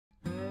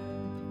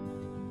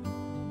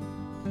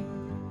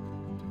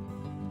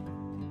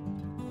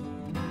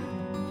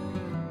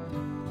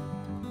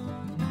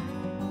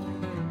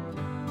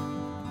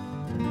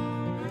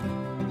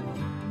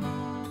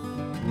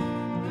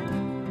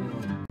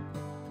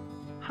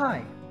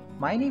Hi,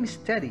 my name is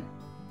Teddy.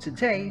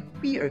 Today,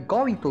 we are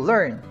going to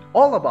learn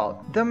all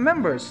about the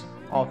members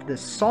of the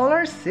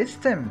solar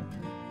system.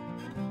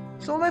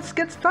 So let's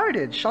get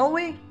started, shall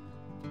we?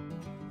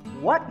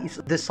 What is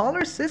the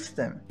solar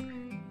system?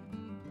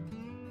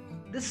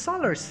 The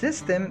solar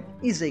system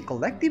is a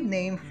collective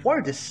name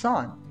for the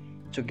Sun,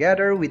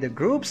 together with the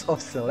groups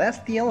of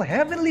celestial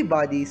heavenly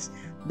bodies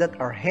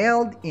that are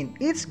held in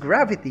its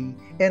gravity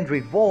and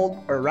revolve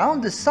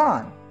around the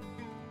Sun.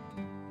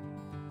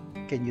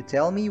 Can you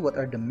tell me what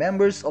are the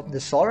members of the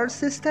solar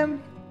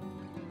system?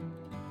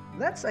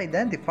 Let's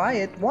identify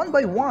it one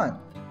by one.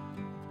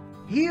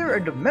 Here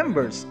are the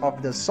members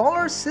of the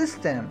solar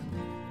system: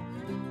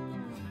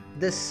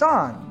 the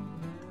Sun,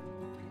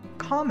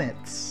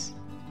 comets,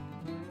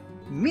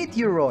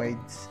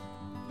 meteoroids,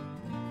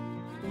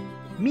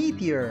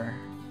 meteor,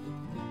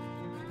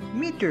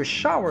 meteor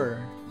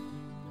shower,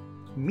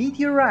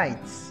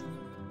 meteorites,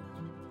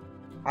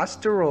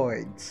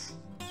 asteroids,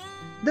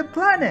 the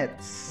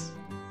planets,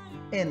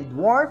 and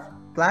dwarf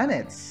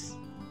planets.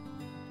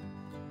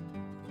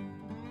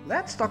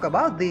 Let's talk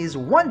about these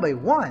one by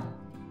one.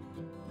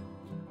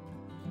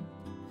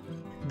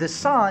 The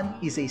Sun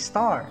is a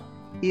star.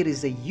 It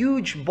is a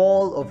huge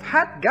ball of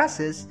hot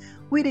gases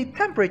with a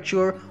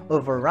temperature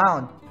of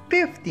around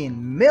 15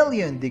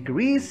 million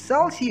degrees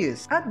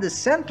Celsius at the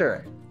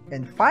center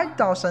and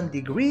 5,000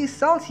 degrees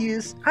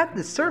Celsius at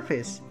the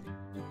surface.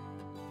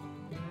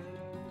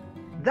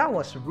 That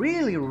was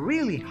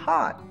really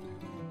hot.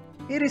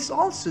 It is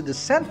also the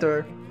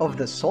center of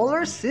the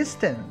solar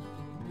system.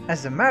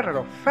 As a matter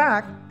of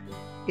fact,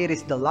 it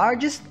is the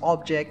largest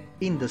object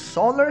in the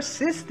solar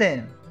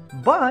system,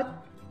 but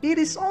it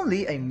is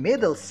only a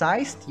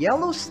middle-sized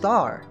yellow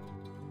star.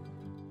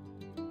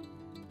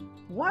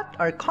 What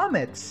are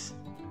comets?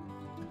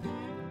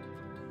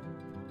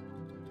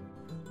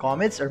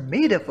 Comets are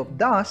made up of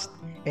dust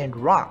and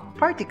rock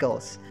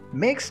particles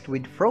mixed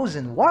with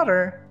frozen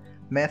water,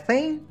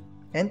 methane,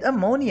 and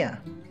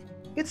ammonia.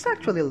 It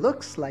actually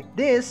looks like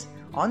this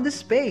on the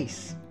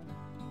space.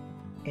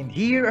 And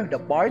here are the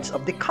parts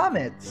of the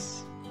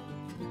comets.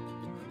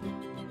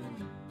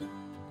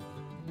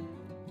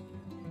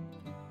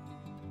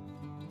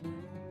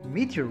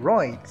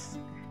 Meteoroids.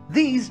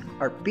 These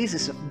are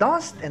pieces of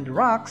dust and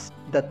rocks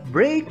that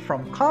break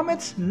from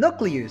comets'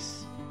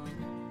 nucleus.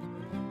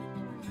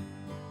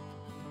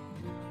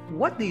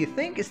 What do you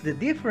think is the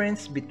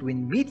difference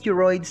between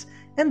meteoroids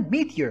and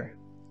meteor?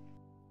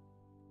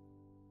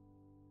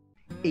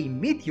 A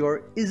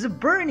meteor is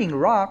burning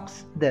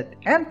rocks that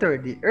enter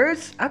the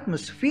Earth's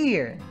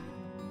atmosphere.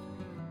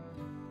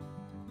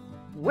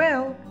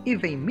 Well,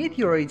 if a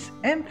meteoroid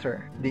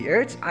enters the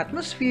Earth's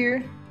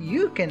atmosphere,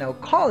 you can now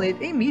call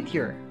it a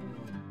meteor.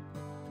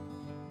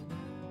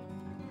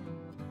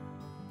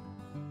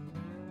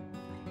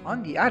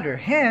 On the other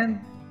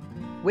hand,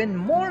 when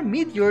more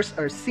meteors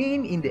are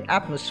seen in the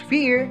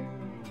atmosphere,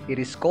 it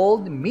is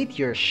called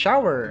meteor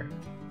shower.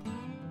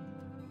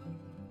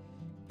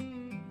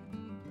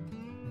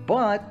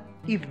 But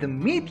if the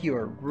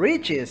meteor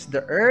reaches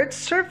the Earth's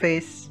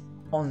surface,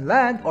 on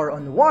land or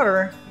on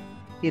water,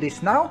 it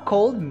is now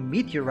called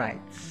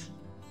meteorites.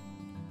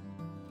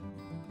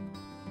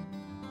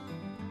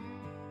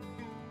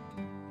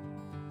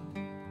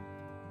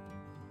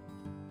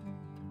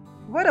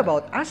 What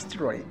about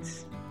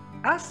asteroids?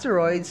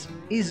 Asteroids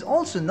is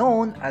also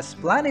known as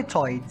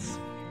planetoids.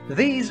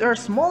 These are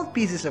small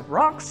pieces of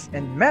rocks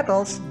and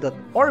metals that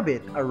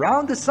orbit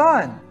around the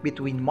Sun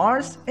between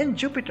Mars and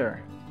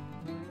Jupiter.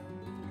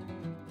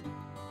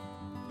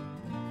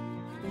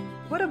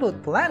 What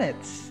about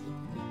planets?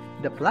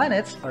 The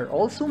planets are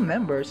also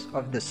members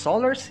of the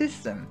solar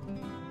system.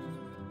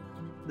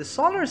 The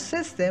solar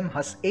system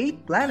has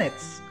 8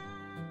 planets.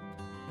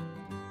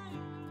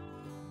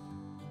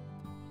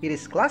 It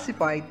is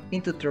classified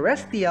into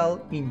terrestrial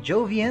and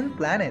Jovian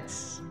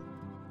planets.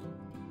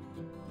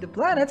 The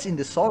planets in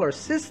the solar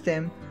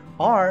system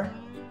are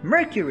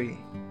Mercury,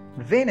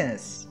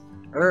 Venus,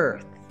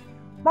 Earth,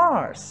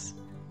 Mars,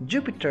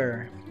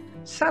 Jupiter,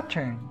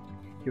 Saturn,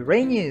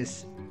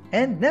 Uranus,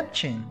 and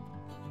Neptune.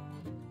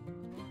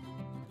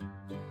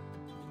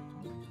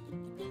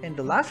 And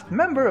the last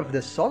member of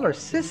the solar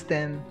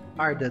system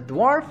are the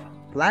dwarf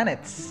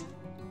planets.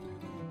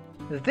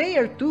 They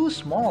are too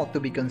small to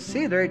be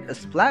considered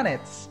as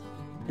planets.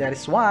 That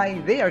is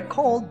why they are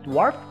called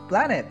dwarf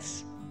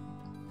planets.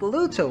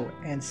 Pluto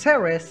and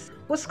Ceres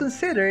was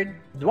considered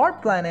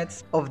dwarf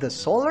planets of the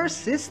solar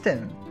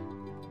system.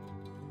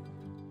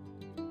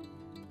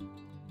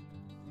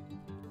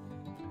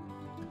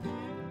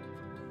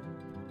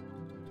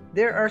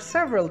 There are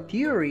several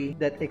theories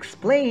that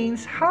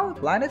explains how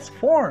planets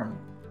form.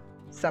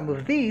 Some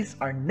of these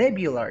are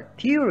nebular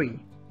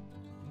theory.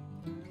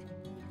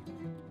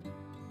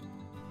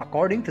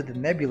 According to the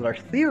nebular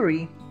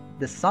theory,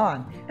 the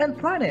Sun and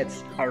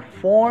planets are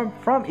formed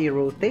from a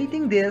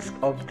rotating disk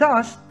of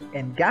dust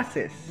and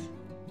gases.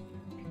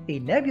 A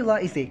nebula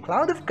is a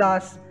cloud of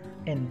gas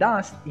and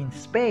dust in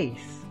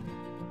space.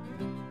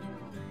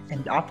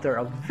 And after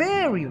a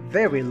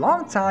very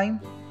long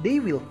time, they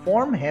will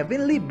form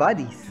heavenly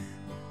bodies.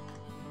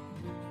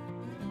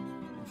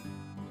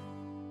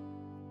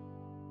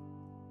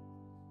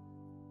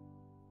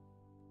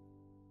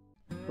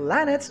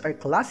 Planets are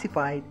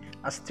classified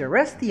as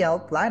terrestrial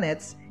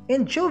planets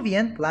and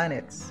Jovian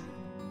planets.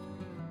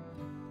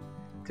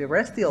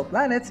 Terrestrial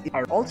planets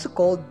are also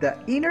called the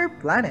inner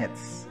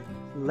planets.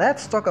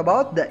 Let's talk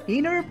about the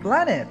inner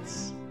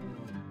planets.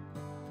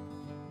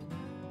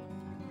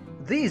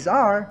 These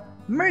are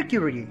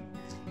Mercury,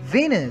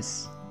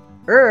 Venus,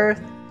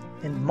 Earth,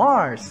 and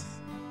Mars.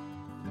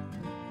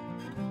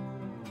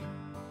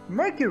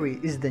 Mercury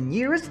is the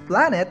nearest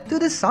planet to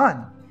the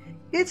Sun.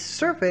 Its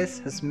surface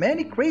has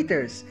many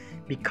craters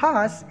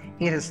because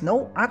it has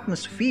no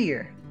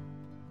atmosphere.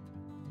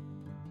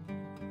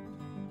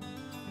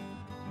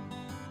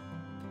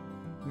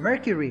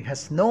 Mercury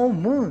has no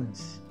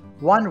moons.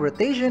 One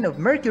rotation of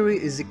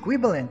Mercury is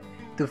equivalent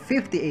to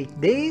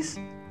 58 days,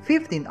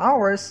 15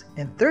 hours,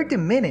 and 30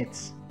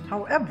 minutes.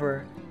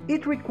 However,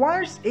 it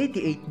requires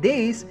 88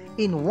 days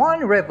in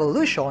one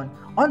revolution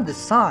on the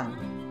Sun.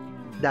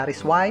 That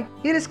is why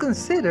it is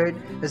considered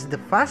as the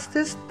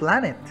fastest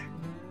planet.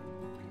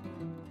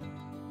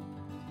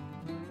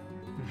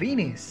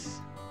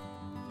 Venus.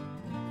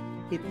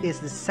 It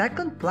is the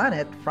second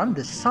planet from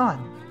the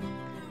Sun.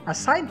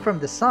 Aside from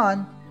the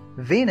Sun,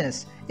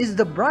 Venus is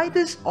the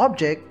brightest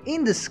object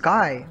in the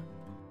sky.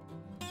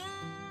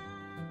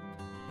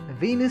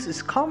 Venus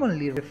is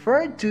commonly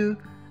referred to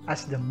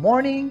as the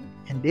morning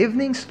and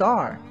evening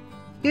star.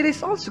 It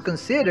is also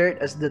considered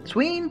as the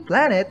twin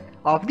planet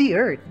of the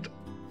Earth.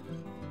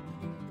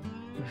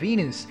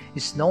 Venus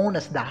is known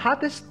as the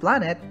hottest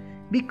planet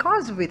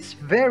because of its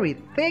very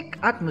thick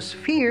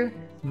atmosphere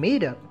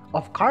made up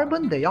of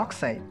carbon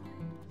dioxide.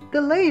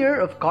 The layer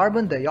of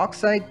carbon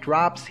dioxide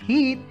traps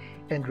heat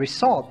and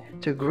result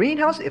to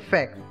greenhouse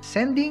effect,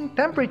 sending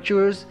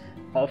temperatures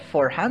of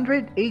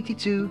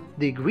 482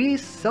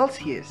 degrees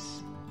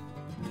Celsius.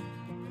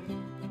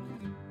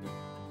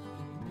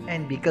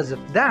 And because of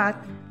that,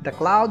 the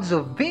clouds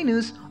of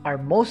Venus are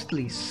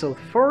mostly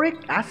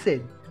sulfuric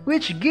acid,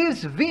 which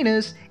gives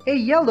Venus a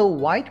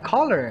yellow-white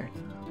color.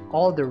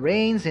 All the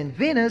rains in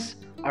Venus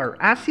are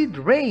acid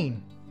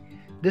rain.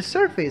 The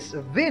surface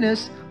of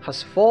Venus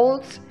has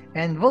faults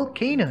and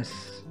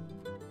volcanoes.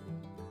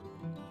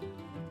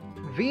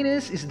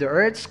 Venus is the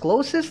Earth's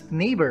closest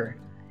neighbor.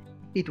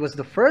 It was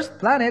the first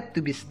planet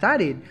to be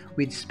studied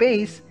with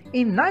space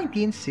in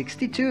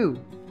 1962.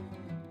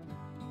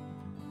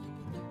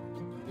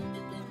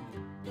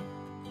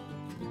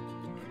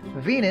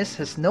 Venus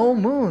has no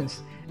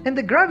moons, and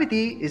the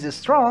gravity is as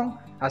strong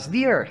as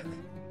the Earth.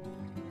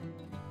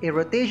 A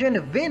rotation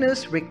of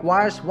Venus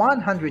requires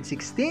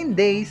 116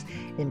 days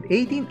and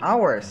 18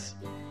 hours.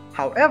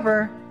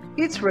 However,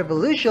 its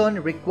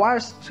revolution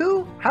requires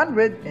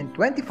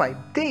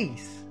 225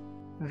 days.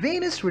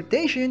 Venus'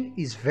 rotation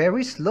is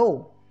very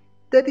slow,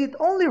 that it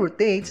only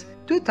rotates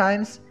 2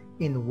 times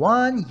in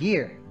 1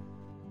 year.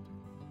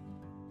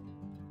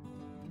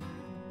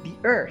 The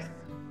Earth.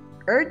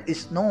 Earth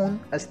is known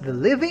as the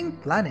living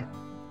planet.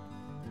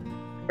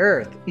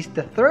 Earth is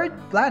the third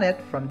planet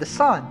from the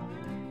Sun.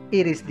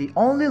 It is the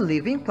only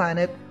living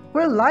planet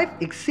where life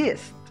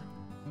exists.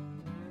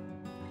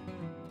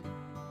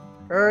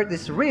 Earth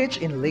is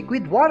rich in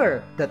liquid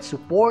water that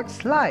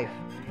supports life.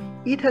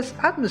 It has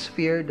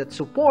atmosphere that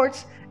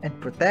supports and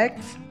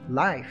protects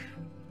life.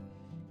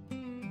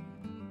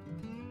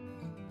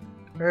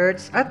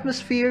 Earth's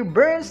atmosphere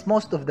burns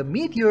most of the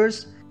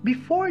meteors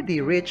before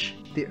they reach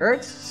the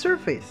Earth's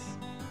surface.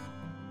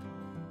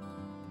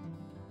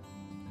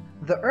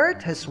 The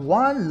Earth has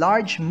one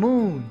large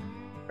moon.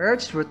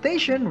 Earth's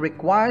rotation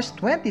requires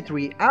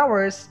 23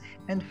 hours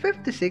and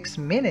 56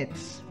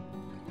 minutes.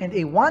 And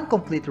one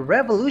complete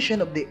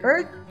revolution of the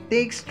Earth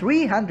takes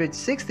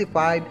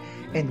 365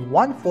 and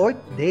 1/4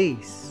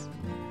 days.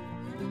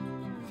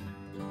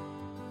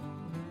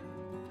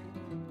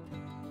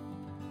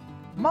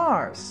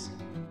 Mars.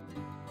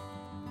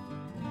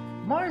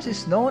 Mars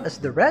is known as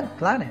the red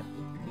planet.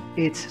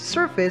 Its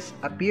surface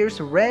appears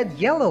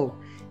red-yellow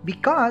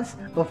because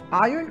of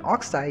iron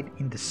oxide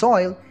in the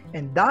soil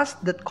and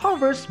dust that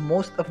covers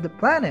most of the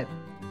planet.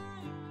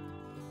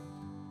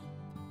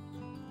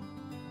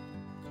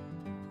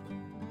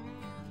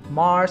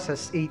 Mars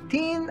has a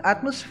thin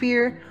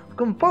atmosphere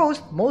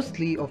composed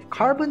mostly of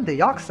carbon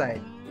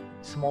dioxide,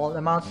 small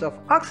amounts of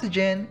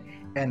oxygen,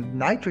 and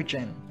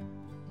nitrogen.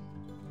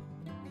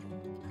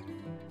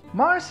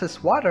 Mars has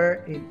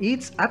water in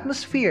its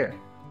atmosphere,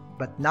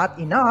 but not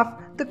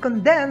enough to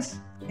condense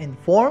and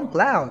form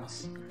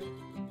clouds.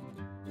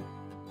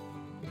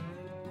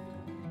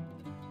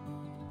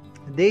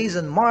 Days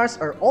on Mars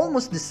are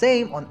almost the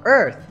same on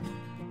Earth.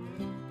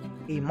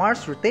 A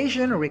Mars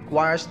rotation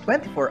requires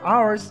 24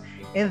 hours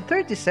and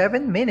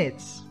 37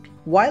 minutes,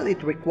 while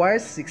it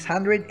requires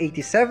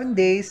 687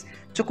 days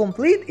to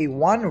complete a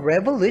one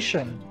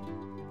revolution.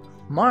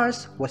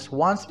 Mars was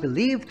once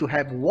believed to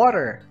have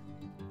water.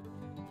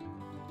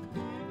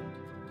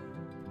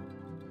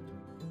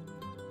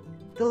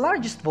 The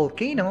largest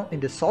volcano in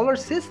the solar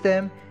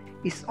system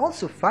is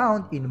also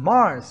found in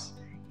Mars.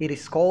 It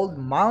is called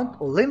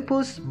Mount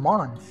Olympus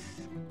Mons.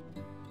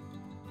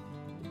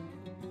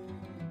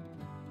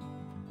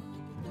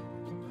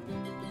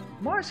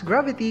 Mars'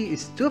 gravity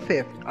is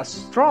 2/5 as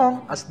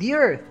strong as the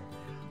Earth.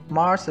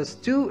 Mars has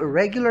two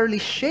irregularly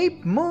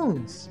shaped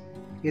moons.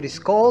 It is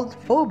called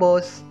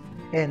Phobos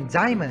and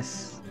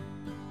Deimos.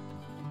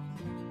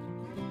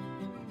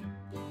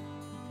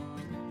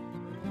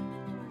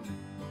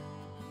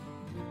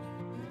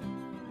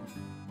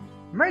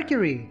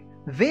 Mercury,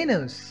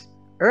 Venus,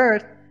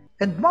 Earth,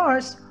 and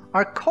Mars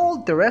are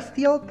called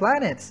terrestrial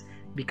planets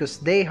because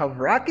they have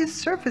rocky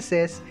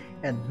surfaces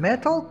and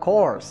metal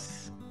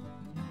cores.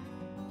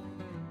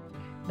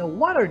 Now,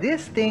 what are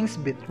these things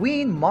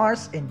between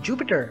Mars and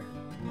Jupiter?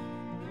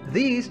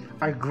 These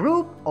are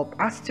group of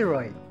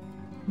asteroids.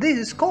 This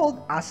is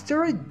called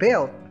asteroid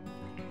belt.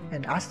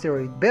 An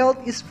asteroid belt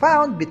is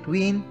found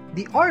between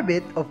the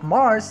orbit of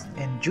Mars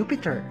and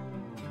Jupiter.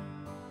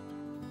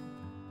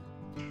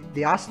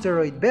 The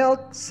asteroid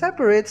belt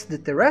separates the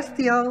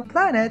terrestrial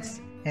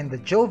planets and the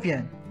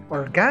Jovian,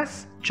 or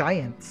gas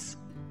giants.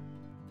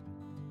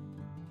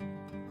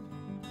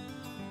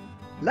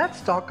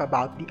 Let's talk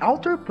about the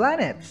outer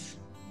planets.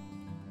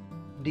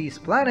 These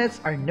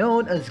planets are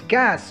known as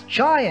gas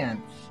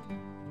giants.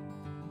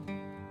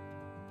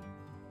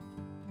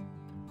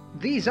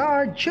 These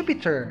are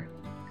Jupiter,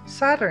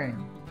 Saturn,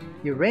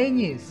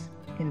 Uranus,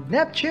 and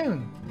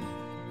Neptune.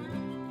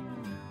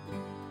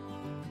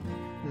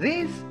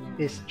 This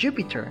is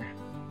Jupiter.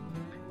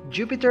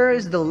 Jupiter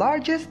is the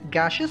largest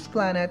gaseous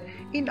planet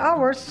in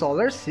our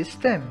solar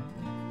system.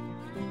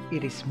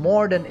 It is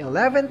more than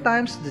 11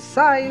 times the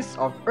size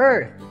of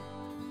Earth.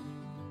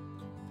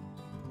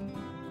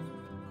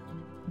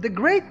 The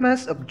great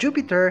mass of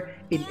Jupiter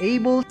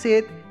enables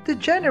it to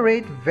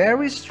generate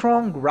very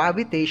strong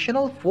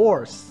gravitational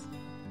force.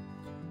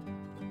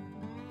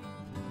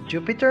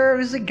 Jupiter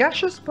is a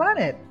gaseous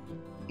planet.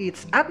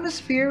 Its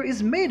atmosphere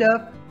is made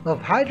up of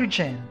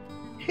hydrogen,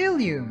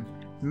 helium,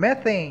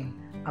 methane,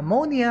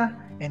 ammonia,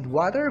 and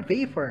water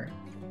vapor.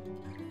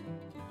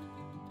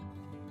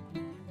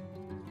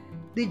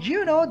 Did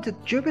you know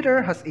that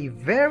Jupiter has a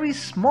very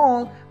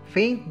small,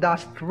 faint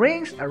dust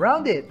rings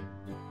around it?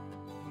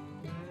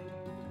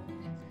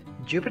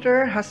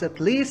 Jupiter has at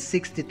least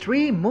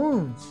 63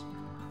 moons.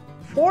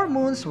 4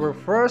 moons were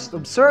first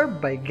observed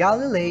by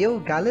Galileo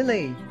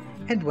Galilei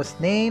and was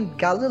named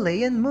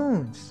Galilean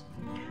moons.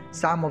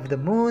 Some of the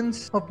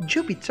moons of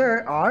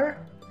Jupiter are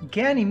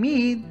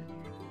Ganymede,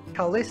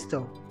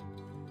 Callisto,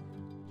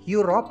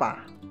 Europa,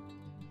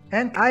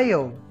 and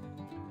Io.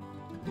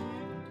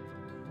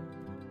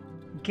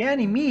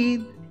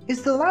 Ganymede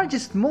is the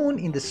largest moon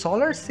in the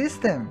solar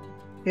system.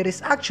 It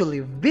is actually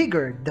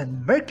bigger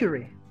than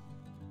Mercury.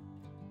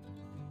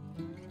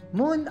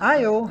 Moon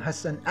Io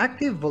has an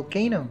active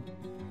volcano,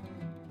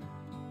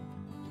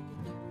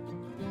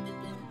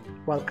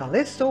 while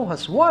Callisto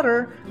has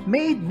water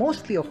made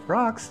mostly of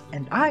rocks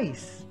and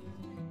ice.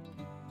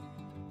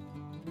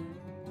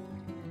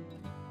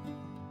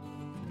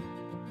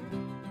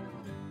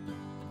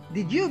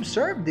 Did you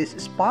observe this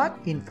spot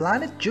in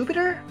planet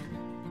Jupiter?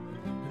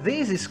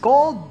 This is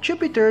called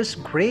Jupiter's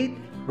Great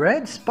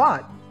Red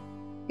Spot.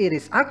 It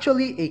is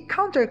actually a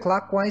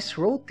counterclockwise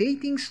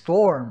rotating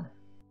storm.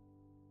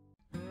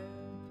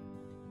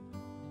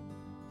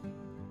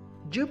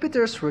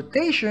 Jupiter's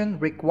rotation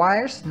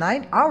requires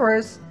 9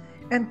 hours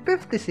and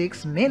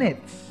 56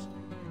 minutes,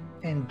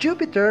 and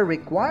Jupiter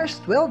requires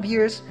 12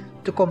 years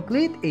to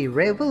complete a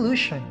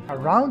revolution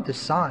around the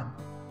Sun.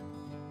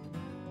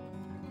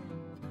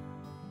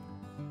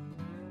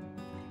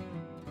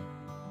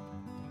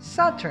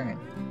 Saturn.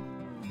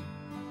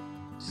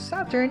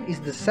 Saturn is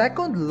the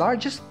second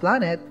largest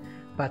planet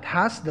but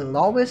has the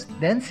lowest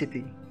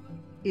density.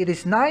 It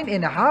is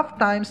 9.5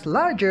 times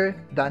larger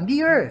than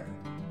the Earth.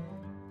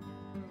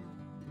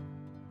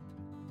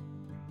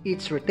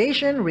 Its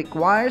rotation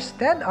requires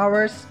 10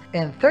 hours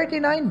and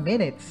 39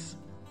 minutes.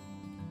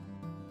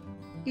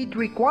 It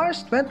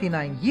requires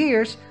 29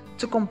 years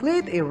to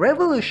complete a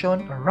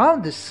revolution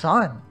around the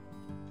Sun.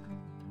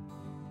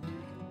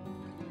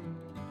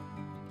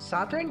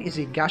 Saturn is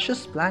a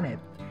gaseous planet.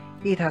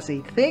 It has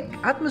a thick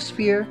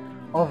atmosphere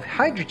of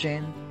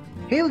hydrogen,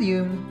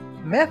 helium,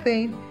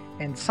 methane,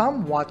 and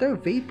some water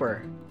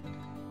vapor.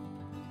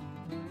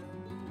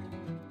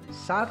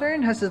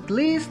 Saturn has at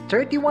least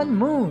 31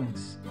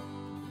 moons,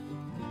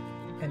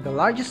 and the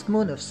largest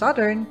moon of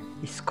Saturn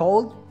is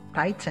called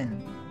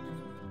Titan.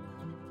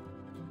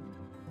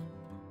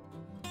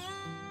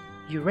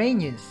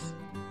 Uranus.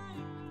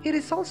 It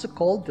is also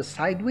called the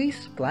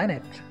sideways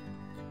planet.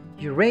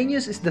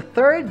 Uranus is the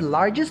third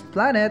largest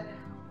planet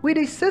with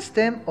a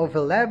system of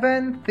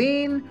 11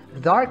 thin,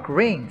 dark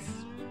rings.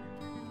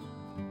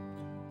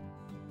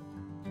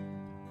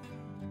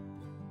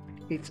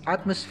 Its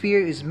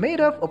atmosphere is made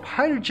up of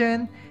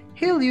hydrogen,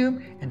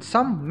 helium, and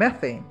some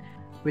methane,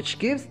 which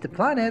gives the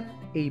planet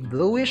a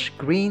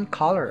bluish-green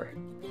color.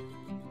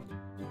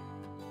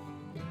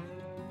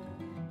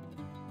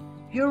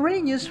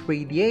 Uranus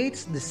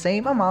radiates the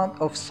same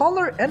amount of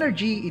solar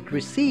energy it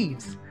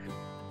receives.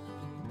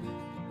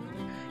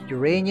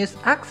 Uranus'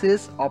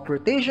 axis of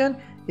rotation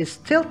is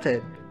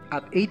tilted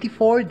at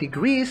 84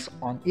 degrees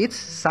on its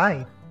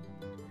side.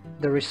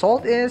 The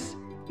result is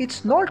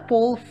its north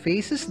pole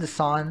faces the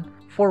Sun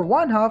for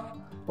 1/2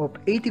 of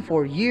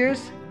 84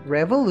 years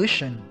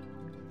revolution.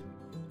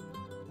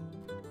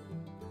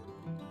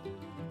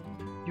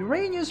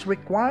 Uranus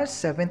requires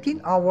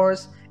 17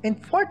 hours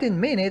and 14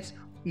 minutes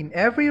in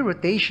every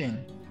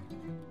rotation.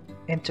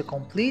 And to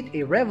complete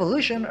a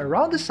revolution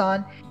around the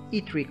Sun,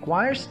 it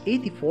requires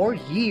 84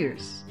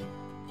 years.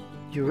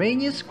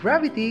 Uranus'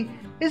 gravity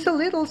is a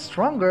little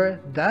stronger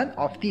than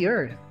of the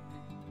Earth.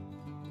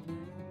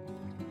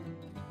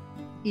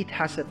 It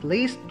has at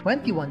least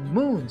 21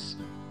 moons.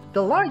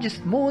 The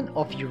largest moon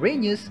of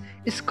Uranus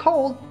is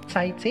called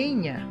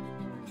Titania.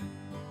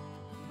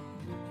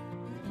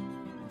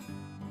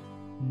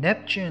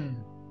 Neptune.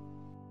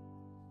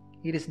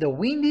 It is the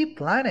windy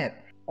planet,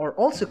 or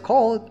also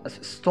called as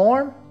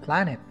storm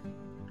planet.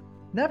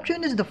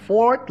 Neptune is the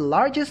fourth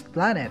largest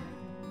planet.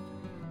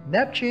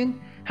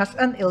 Neptune has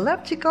an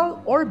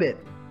elliptical orbit.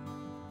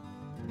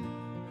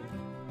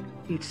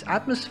 Its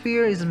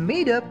atmosphere is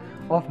made up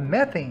of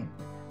methane,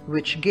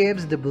 which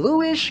gives the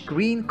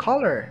bluish-green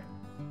color.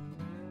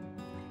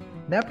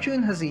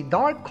 Neptune has a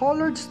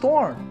dark-colored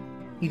storm.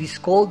 It is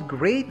called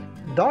Great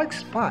Dark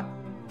Spot.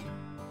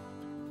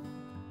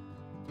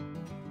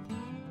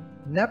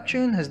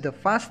 Neptune has the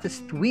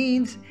fastest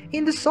winds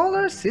in the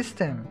solar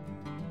system.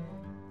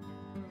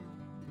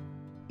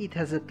 It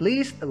has at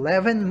least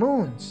 11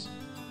 moons.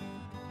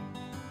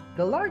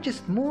 The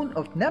largest moon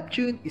of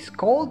Neptune is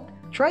called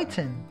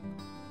Triton.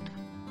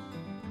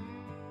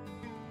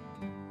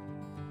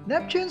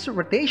 Neptune's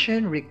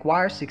rotation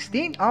requires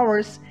 16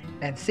 hours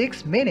and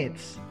 6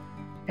 minutes,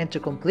 and to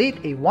complete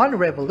a one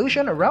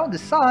revolution around the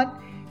Sun,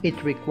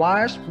 it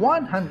requires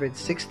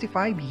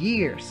 165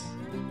 years.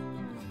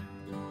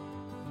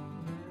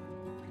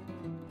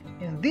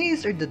 And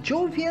these are the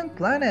Jovian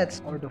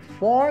planets, or the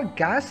 4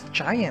 gas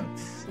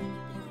giants.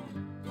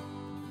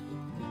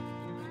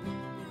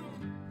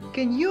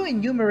 Can you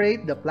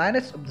enumerate the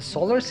planets of the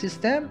solar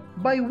system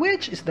by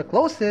which is the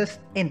closest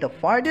and the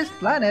farthest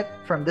planet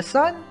from the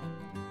Sun?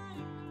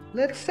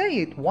 Let's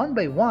say it one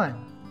by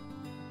one.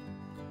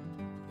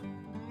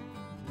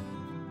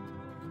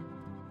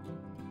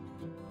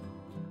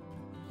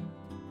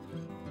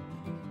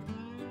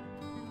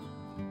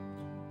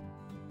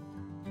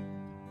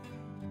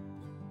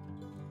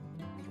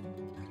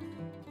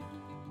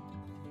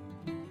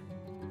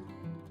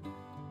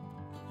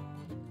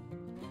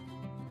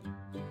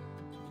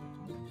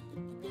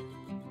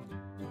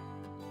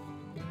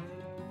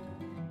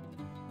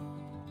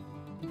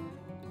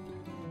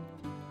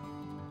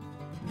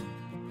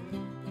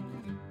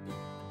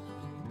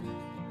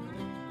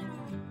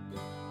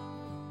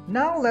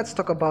 Now let's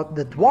talk about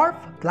the dwarf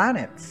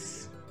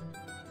planets.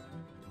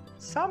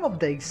 Some of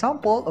the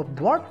examples of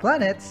dwarf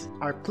planets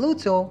are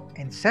Pluto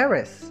and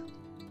Ceres.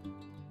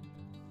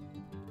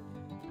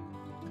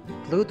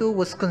 Pluto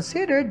was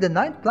considered the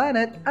 9th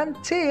planet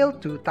until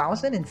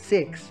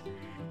 2006.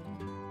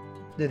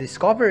 The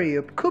discovery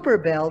of Kuiper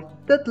Belt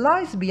that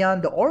lies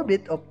beyond the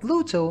orbit of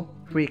Pluto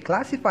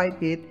reclassified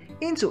it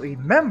into a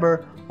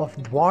member of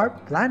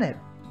dwarf planet.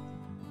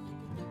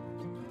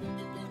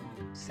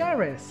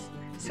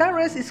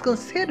 Ceres is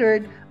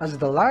considered as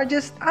the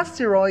largest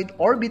asteroid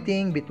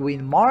orbiting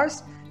between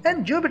Mars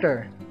and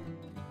Jupiter.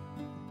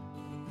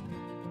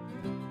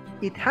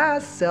 It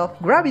has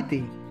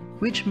self-gravity,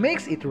 which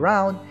makes it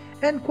round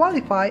and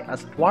qualify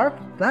as dwarf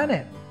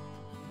planet.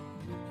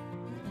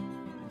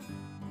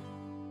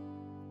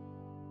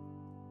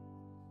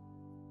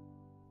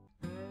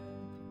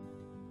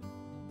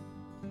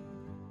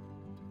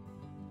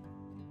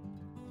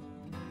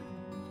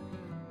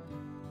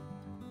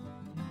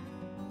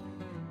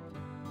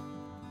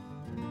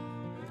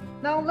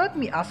 Now let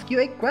me ask you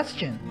a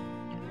question.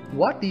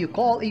 What do you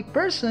call a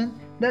person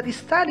that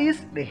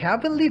studies the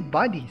heavenly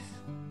bodies?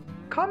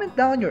 Comment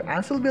down your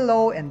answer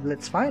below and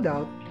let's find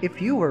out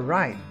if you were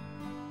right.